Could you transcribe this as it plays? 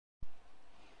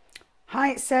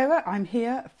Hi, it's Sarah. I'm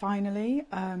here finally.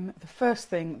 The first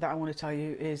thing that I want to tell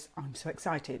you is I'm so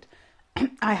excited.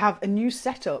 I have a new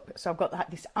setup. So I've got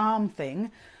this arm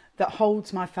thing that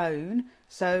holds my phone.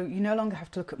 So you no longer have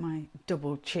to look at my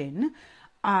double chin.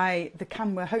 The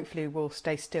camera hopefully will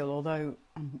stay still, although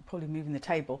I'm probably moving the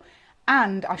table.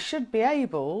 And I should be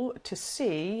able to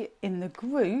see in the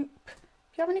group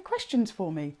if you have any questions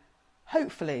for me.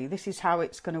 Hopefully this is how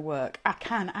it's going to work. I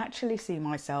can actually see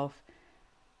myself,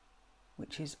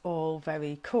 which is all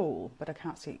very cool, but I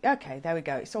can't see. Okay, there we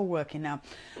go. It's all working now.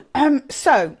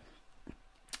 So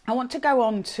I want to go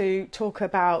on to talk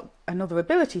about another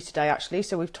ability today, actually.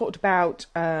 So we've talked about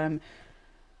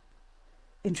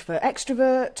introvert,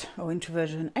 extrovert, or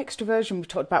introversion, extroversion. We've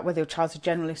talked about whether your child's a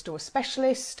generalist or a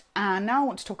specialist. And now I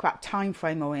want to talk about time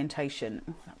frame orientation.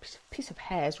 Oh, that piece of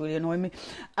hair is really annoying me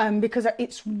because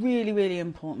it's really, really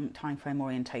important, time frame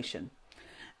orientation.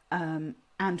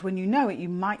 And when you know it, you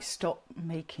might stop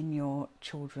making your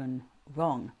children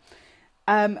wrong.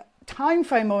 Time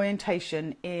frame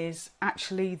orientation is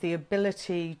actually the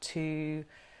ability to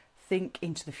think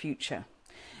into the future.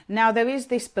 Now, there is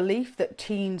this belief that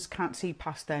teens can't see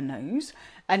past their nose,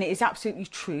 and it is absolutely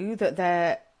true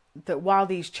that while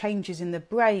these changes in the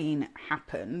brain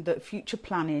happen, that future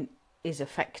planning is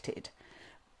affected.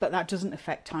 But that doesn't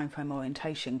affect time frame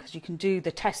orientation, because you can do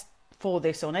the test for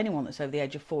this on anyone that's over the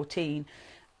age of 14,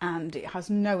 and it has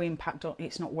no impact on,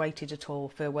 it's not weighted at all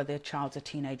for whether a child's a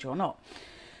teenager or not.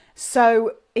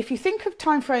 So if you think of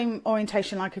time frame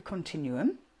orientation like a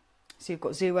continuum, so you've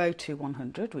got 0 to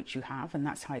 100, which you have, and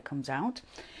that's how it comes out.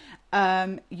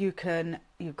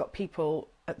 You've got people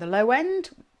at the low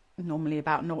end, normally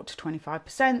about 0 to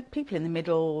 25%, people in the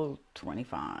middle,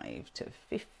 25 to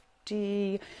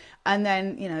 50, and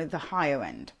then, the higher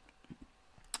end.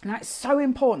 Now, it's so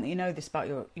important that you know this about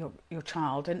your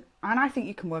child, and I think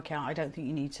you can work out. I don't think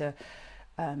you need to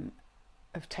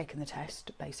have taken the test,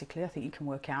 basically. I think you can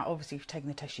work out. Obviously, if you've taken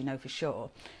the test, you know for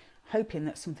sure. Hoping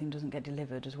that something doesn't get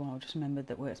delivered as well. Just remembered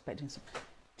that we're expecting some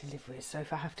deliveries, so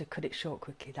if I have to cut it short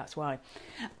quickly, that's why.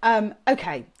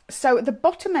 Okay, so at the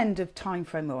bottom end of time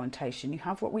frame orientation, you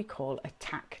have what we call a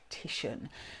tactician.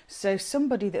 So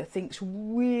somebody that thinks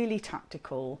really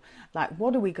tactical, like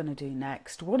what are we going to do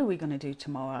next? What are we going to do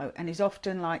tomorrow? And is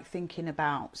often like thinking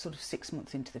about sort of 6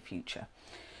 months into the future.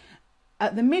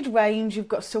 At the mid-range, you've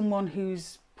got someone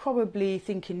who's probably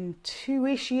thinking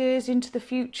 2-ish years into the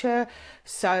future.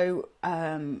 So,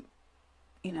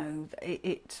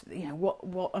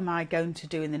 what am I going to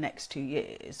do in the next 2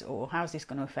 years? Or how's this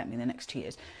going to affect me in the next 2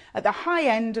 years? At the high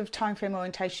end of time frame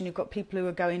orientation, you've got people who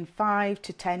are going 5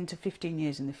 to 10 to 15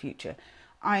 years in the future.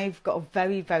 I've got a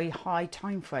very, very high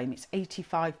time frame. It's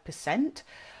 85%.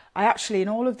 I actually, in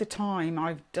all of the time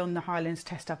I've done the Highlands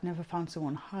test, I've never found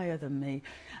someone higher than me.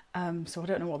 So I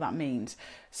don't know what that means.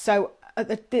 So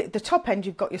at the top end,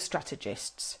 you've got your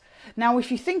strategists. Now,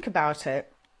 if you think about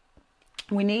it,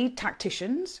 we need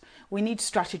tacticians, we need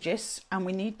strategists, and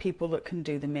we need people that can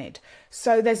do the mid.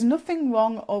 So there's nothing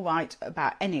wrong or right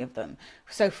about any of them.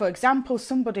 So, for example,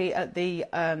 somebody at the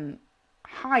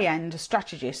high end, a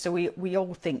strategist, so we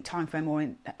all think time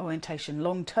frame orientation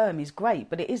long term is great,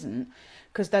 but it isn't,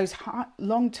 because those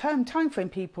long term time frame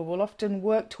people will often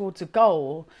work towards a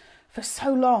goal for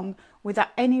so long without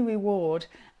any reward,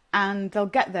 and they'll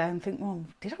get there and think, well,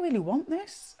 did I really want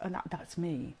this? And that's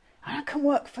me. And I can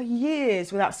work for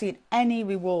years without seeing any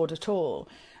reward at all,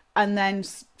 and then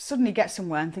suddenly get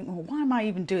somewhere and think, well, why am I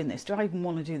even doing this? Do I even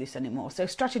want to do this anymore? So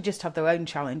strategists have their own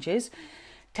challenges.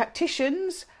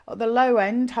 Tacticians at the low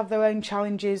end have their own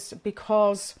challenges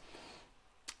because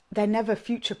they're never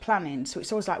future planning. So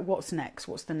it's always like, what's next?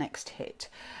 What's the next hit?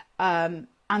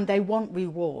 And they want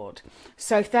reward.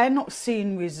 So if they're not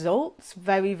seeing results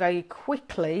very, very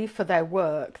quickly for their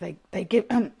work, they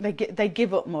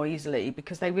give up more easily,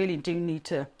 because they really do need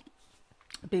to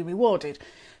be rewarded.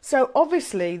 So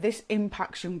obviously this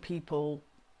impacts young people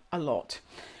a lot.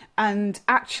 And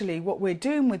actually what we're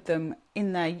doing with them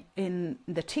in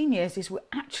the teen years is we're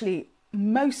actually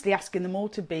mostly asking them all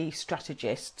to be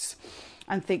strategists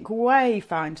and think way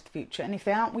far into the future. And if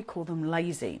they aren't, we call them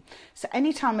lazy. So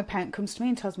anytime a parent comes to me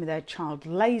and tells me their child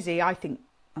lazy, I think,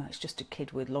 oh, it's just a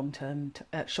kid with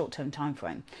short-term time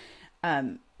frame.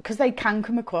 Because they can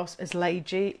come across as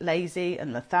lazy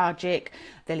and lethargic.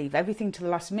 They leave everything to the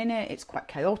last minute. It's quite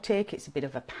chaotic. It's a bit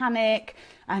of a panic.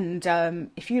 And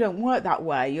if you don't work that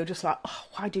way, you're just like, oh,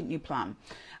 why didn't you plan?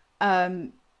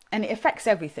 And it affects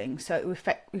everything. So it will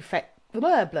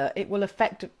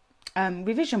affect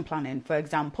revision planning, for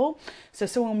example. So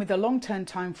someone with a long-term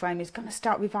time frame is going to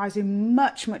start revising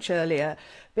much, much earlier,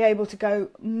 be able to go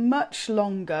much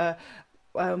longer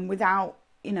without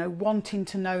you know, wanting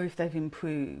to know if they've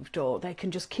improved, or they can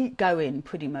just keep going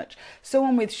pretty much.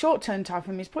 Someone with short-term time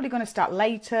frame is probably going to start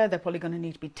later. They're probably going to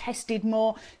need to be tested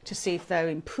more to see if they're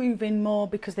improving more,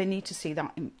 because they need to see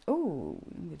that. Oh,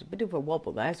 there's a bit of a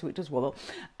wobble there, so it does wobble.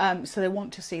 So they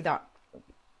want to see that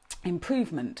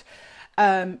improvement.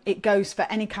 It goes for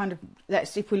any kind of,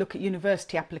 if we look at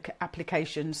university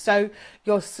applications. So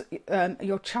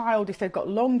your child, if they've got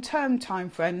long-term time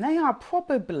frame, they are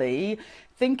probably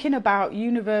thinking about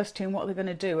university and what they're going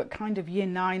to do at kind of year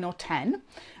 9 or 10,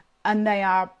 and they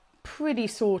are pretty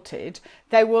sorted.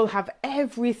 They will have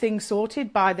everything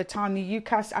sorted by the time the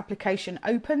UCAS application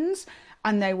opens,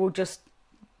 and they will just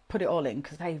put it all in,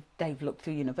 because they've looked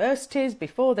through universities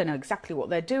before. They know exactly what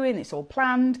they're doing. It's all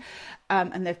planned,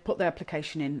 and they've put their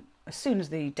application in as soon as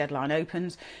the deadline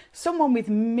opens. Someone with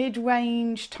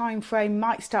mid-range time frame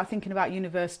might start thinking about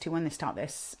university when they start their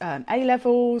A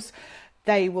levels.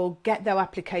 They will get their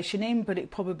application in, but it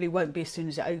probably won't be as soon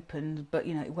as it opens. But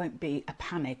you know, it won't be a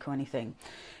panic or anything.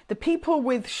 The people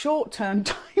with short-term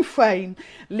time frame,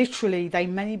 literally, they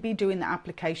may be doing the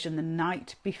application the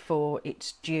night before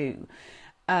it's due.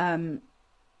 And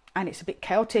it's a bit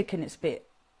chaotic, and it's a bit,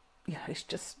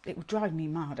 it would drive me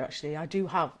mad, actually. I do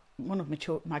have, one of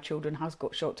my children has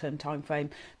got short-term time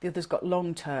frame, the other's got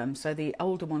long-term. So the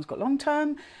older one's got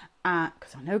long-term,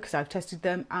 because I've tested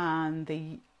them, and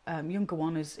the younger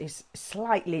one is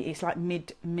slightly, it's like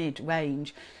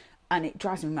mid-range, and it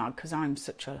drives me mad because I'm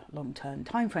such a long-term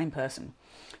time frame person.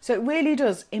 So it really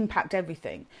does impact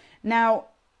everything. Now,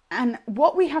 and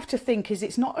what we have to think is,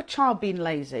 it's not a child being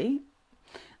lazy.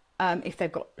 If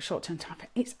they've got short-term time frame,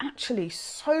 it's actually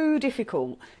so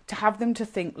difficult to have them to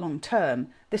think long-term.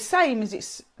 The same as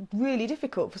it's really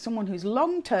difficult for someone who's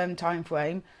long-term time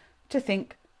frame to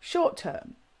think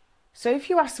short-term. So if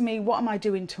you ask me, what am I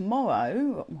doing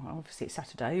tomorrow? Well, obviously it's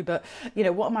Saturday, but you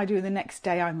know, what am I doing the next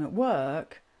day I'm at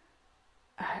work?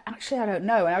 Actually, I don't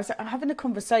know. And I was having a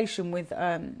conversation with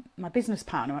my business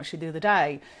partner actually the other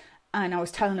day. And I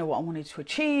was telling her what I wanted to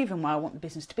achieve and where I want the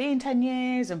business to be in 10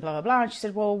 years and blah, blah, blah. And she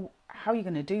said, well, how are you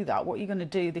going to do that? What are you going to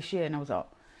do this year? And I was like,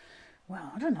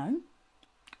 well, I don't know.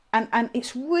 And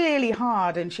it's really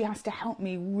hard. And she has to help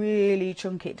me really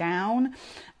chunk it down,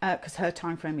 because her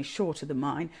time frame is shorter than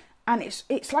mine. And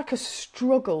it's like a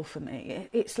struggle for me.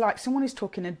 It's like someone is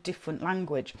talking a different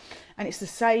language. And it's the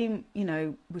same, you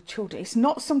know, with children. It's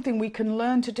not something we can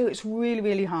learn to do. It's really,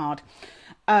 really hard.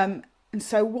 And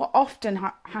so what often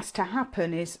has to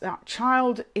happen is that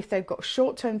child, if they've got a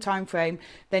short-term time frame,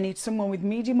 they need someone with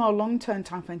medium or long-term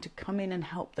time frame to come in and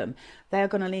help them. They're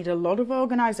going to need a lot of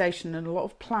organisation and a lot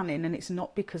of planning, and it's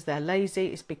not because they're lazy,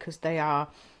 it's because they are,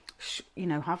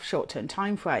 have short-term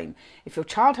time frame. If your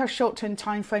child has short-term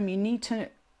time frame, you need to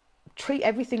treat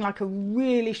everything like a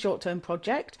really short-term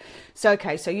project. So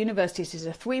universities is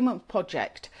a 3-month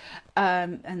project,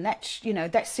 and let's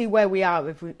see where we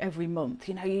are every month.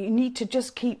 You need to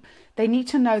just they need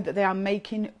to know that they are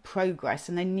making progress,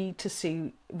 and they need to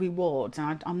see rewards.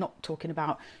 And I'm not talking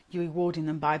about you rewarding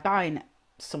them by buying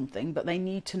something, but they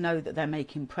need to know that they're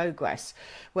making progress.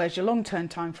 Whereas your long-term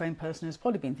time frame person has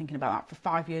probably been thinking about that for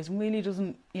 5 years and really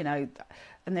doesn't,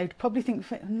 and they'd probably think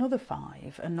for another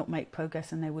 5 and not make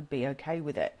progress, and they would be okay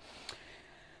with it.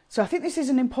 So I think this is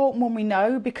an important one we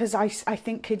know, because I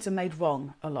think kids are made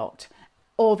wrong a lot.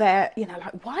 Or they're,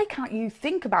 like, why can't you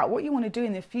think about what you want to do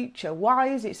in the future? Why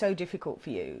is it so difficult for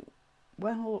you?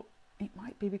 Well, it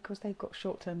might be because they've got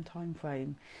short-term time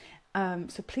frame.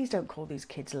 So please don't call these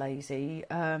kids lazy.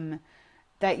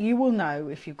 That you will know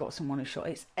if you've got someone who's short.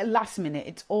 It's last minute.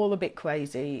 It's all a bit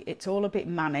crazy. It's all a bit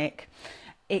manic.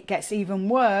 It gets even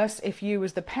worse if you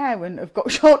as the parent have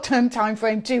got short-term time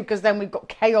frame too, because then we've got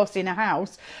chaos in a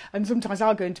house. And sometimes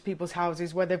I'll go into people's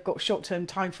houses where they've got short-term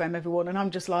time frame, everyone, and I'm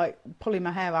just like pulling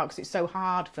my hair out because it's so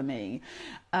hard for me.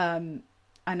 And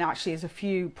actually there's a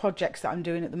few projects that I'm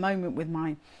doing at the moment with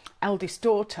my eldest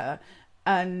daughter,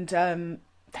 and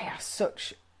they are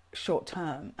such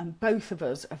short-term, and both of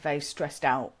us are very stressed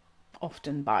out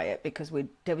often by it, because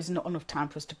there is not enough time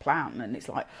for us to plan, and it's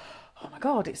like, oh my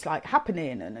God, it's like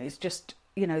happening, and it's just,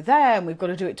 there, and we've got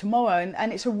to do it tomorrow.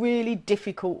 And it's a really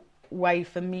difficult way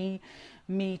for me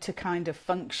to kind of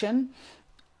function.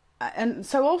 And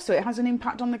so also it has an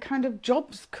impact on the kind of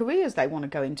jobs, careers they want to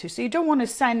go into. So you don't want to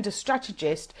send a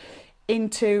strategist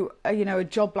into, a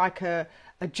job like a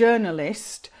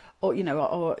journalist, or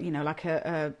like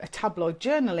a tabloid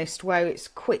journalist, where it's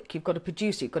quick. You've got to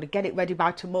produce it. You've got to get it ready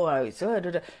by tomorrow. It's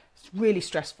really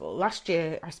stressful. Last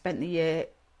year, I spent the year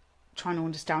trying to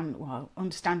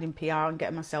understanding PR and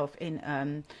getting myself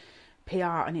in PR,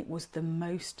 and it was the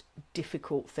most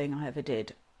difficult thing I ever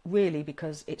did. really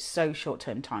because it's so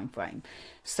short-term time frame.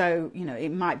 So, you know, it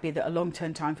might be that a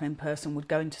long-term time frame person would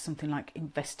go into something like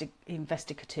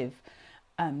investigative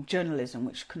journalism,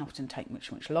 which can often take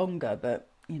much longer, but,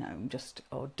 you know, just,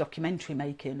 or documentary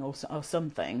making or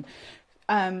something.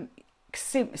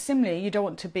 Similarly, you don't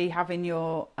want to be having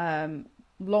your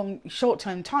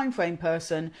short-term time frame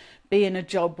person be in a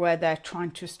job where they're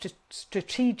trying to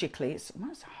strategically,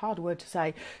 that's a hard word to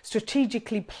say,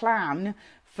 strategically plan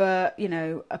for, you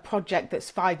know, a project that's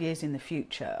 5 years in the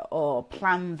future, or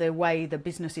plan the way the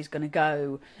business is going to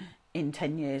go in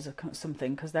 10 years or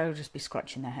something, because they'll just be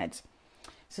scratching their heads.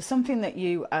 So something that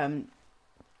you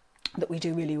that we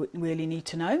do really need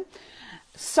to know.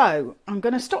 So I'm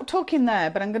going to stop talking there,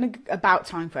 but I'm going to about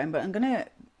time frame, but I'm going to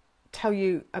tell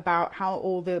you about how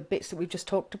all the bits that we've just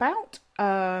talked about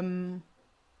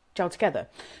gel together.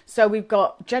 So we've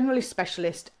got generalist,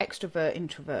 specialist, extrovert,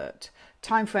 introvert.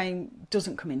 Time frame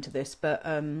doesn't come into this, but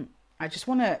I just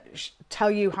want to tell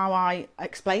you how I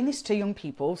explain this to young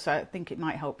people, so I think it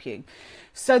might help you.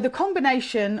 So the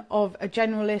combination of a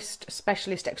generalist,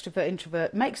 specialist, extrovert,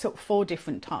 introvert makes up 4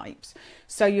 different types.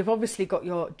 So you've obviously got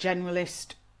your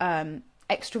generalist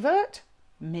extrovert,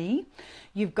 me.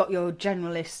 You've got your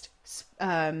generalist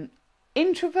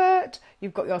introvert,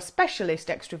 you've got your specialist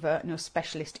extrovert and your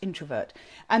specialist introvert.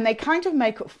 And they kind of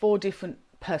make up 4 different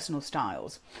personal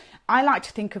styles. I like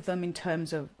to think of them in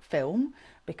terms of film,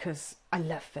 because I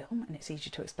love film and it's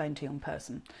easy to explain to a young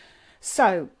person.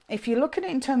 So if you look at it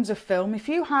in terms of film, if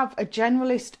you have a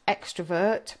generalist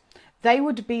extrovert, they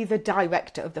would be the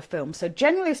director of the film. So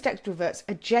generalist extroverts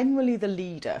are generally the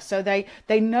leader. So they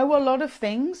know a lot of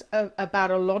things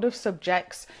about a lot of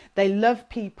subjects. They love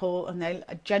people and they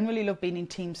generally love being in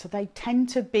teams. So they tend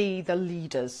to be the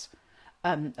leaders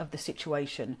of the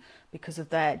situation because of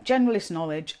their generalist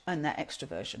knowledge and their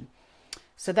extroversion.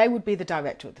 So they would be the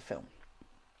director of the film.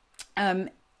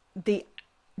 The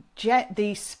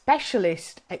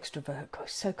specialist extrovert,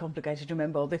 gosh, so complicated to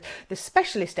remember all this. The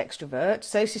specialist extrovert,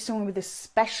 so this is someone with a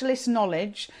specialist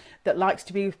knowledge that likes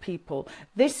to be with people.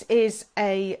 This is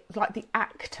like the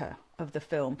actor of the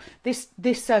film. This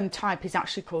type is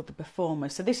actually called the performer.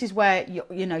 So this is where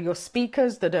your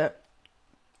speakers that are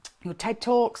your TED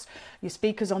Talks, your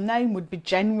speakers on them would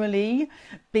generally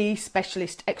be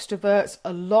specialist extroverts.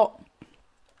 A lot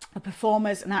of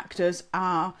performers and actors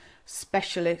are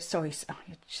specialist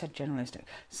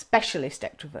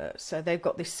extroverts. So they've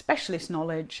got this specialist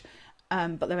knowledge,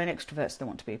 but they're an extroverts. They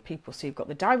want to be with people. So you've got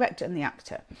the director and the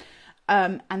actor.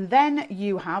 And then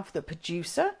you have the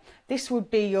producer. This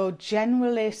would be your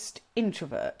generalist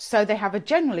introvert. So they have a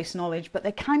generalist knowledge, but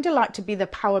they kind of like to be the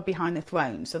power behind the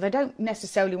throne. So they don't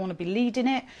necessarily want to be leading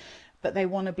it, but they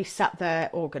want to be sat there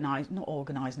not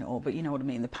organising it all, but you know what I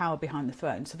mean, the power behind the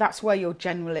throne. So that's where your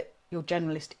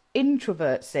generalist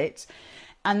introvert sits.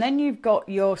 And then you've got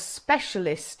your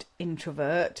specialist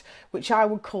introvert, which I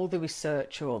would call the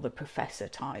researcher or the professor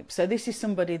type. So this is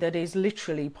somebody that is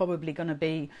literally probably going to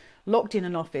be locked in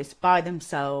an office by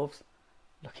themselves,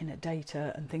 looking at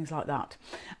data and things like that.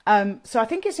 So I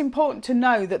think it's important to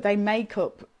know that they make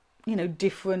up,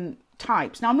 different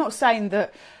types. Now, I'm not saying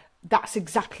that that's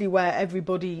exactly where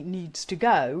everybody needs to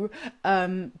go,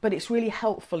 but it's really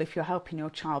helpful if you're helping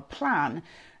your child plan.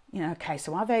 Okay,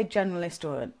 so are they a generalist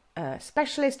or a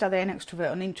specialist? Are they an extrovert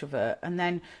or an introvert? And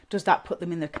then does that put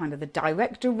them in the kind of the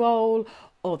director role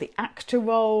or the actor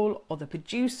role or the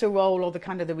producer role or the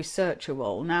kind of the researcher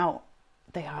role? Now,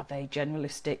 they are very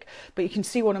generalistic, but you can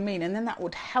see what I mean. And then that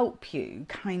would help you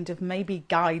kind of maybe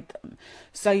guide them.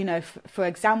 So, for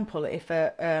example, if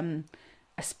a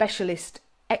specialist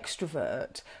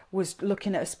extrovert was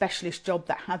looking at a specialist job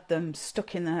that had them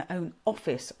stuck in their own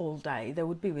office all day, they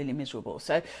would be really miserable.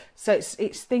 So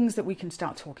it's things that we can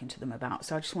start talking to them about.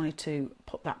 So I just wanted to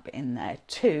put that bit in there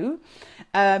too.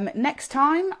 Next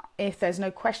time, if there's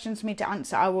no questions for me to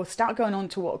answer, I will start going on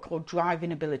to what are called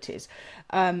driving abilities.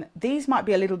 These might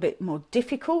be a little bit more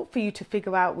difficult for you to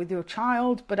figure out with your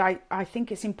child, but I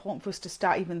think it's important for us to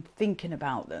start even thinking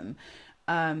about them.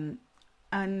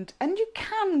 And you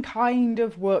can kind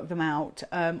of work them out.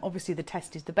 Obviously, the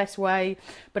test is the best way,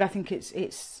 but I think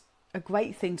it's a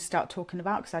great thing to start talking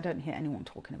about because I don't hear anyone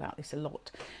talking about this a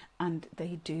lot, and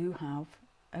they do have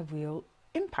a real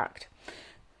impact.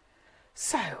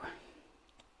 So,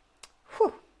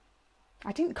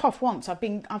 I didn't cough once.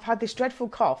 I've had this dreadful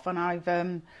cough, and I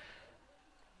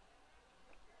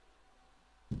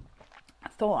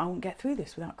thought I wouldn't get through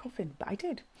this without coughing, but I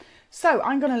did. So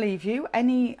I'm going to leave you. I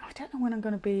don't know when I'm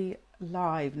going to be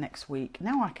live next week.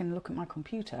 Now I can look at my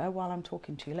computer while I'm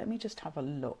talking to you. Let me just have a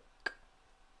look.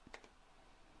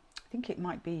 think it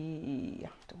might be, I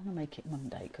don't want to make it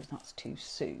Monday because that's too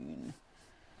soon.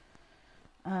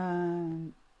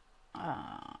 I'm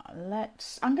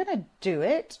going to do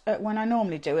it when I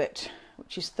normally do it,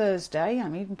 which is Thursday.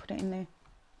 I'm even putting it in there.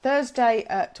 Thursday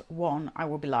at 1 I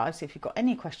will be live, so if you've got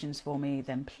any questions for me,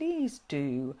 then please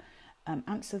do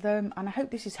answer them, and I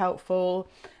hope this is helpful.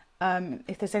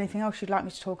 If there's anything else you'd like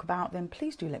me to talk about, then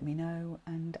please do let me know,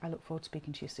 and I look forward to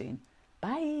speaking to you soon.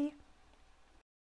 Bye.